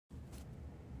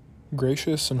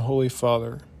Gracious and Holy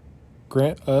Father,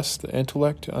 grant us the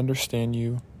intellect to understand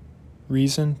you,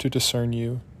 reason to discern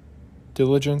you,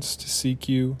 diligence to seek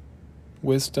you,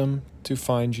 wisdom to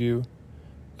find you,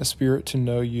 a spirit to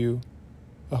know you,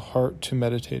 a heart to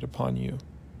meditate upon you.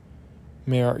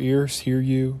 May our ears hear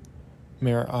you,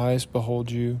 may our eyes behold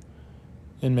you,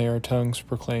 and may our tongues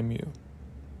proclaim you.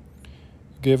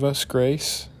 Give us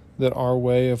grace that our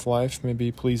way of life may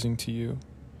be pleasing to you,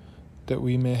 that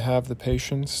we may have the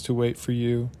patience to wait for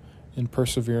you and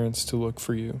perseverance to look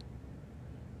for you.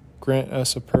 Grant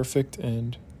us a perfect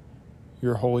end,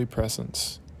 your holy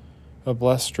presence, a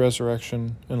blessed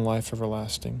resurrection and life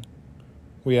everlasting.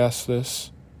 We ask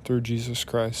this through Jesus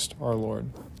Christ our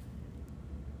Lord.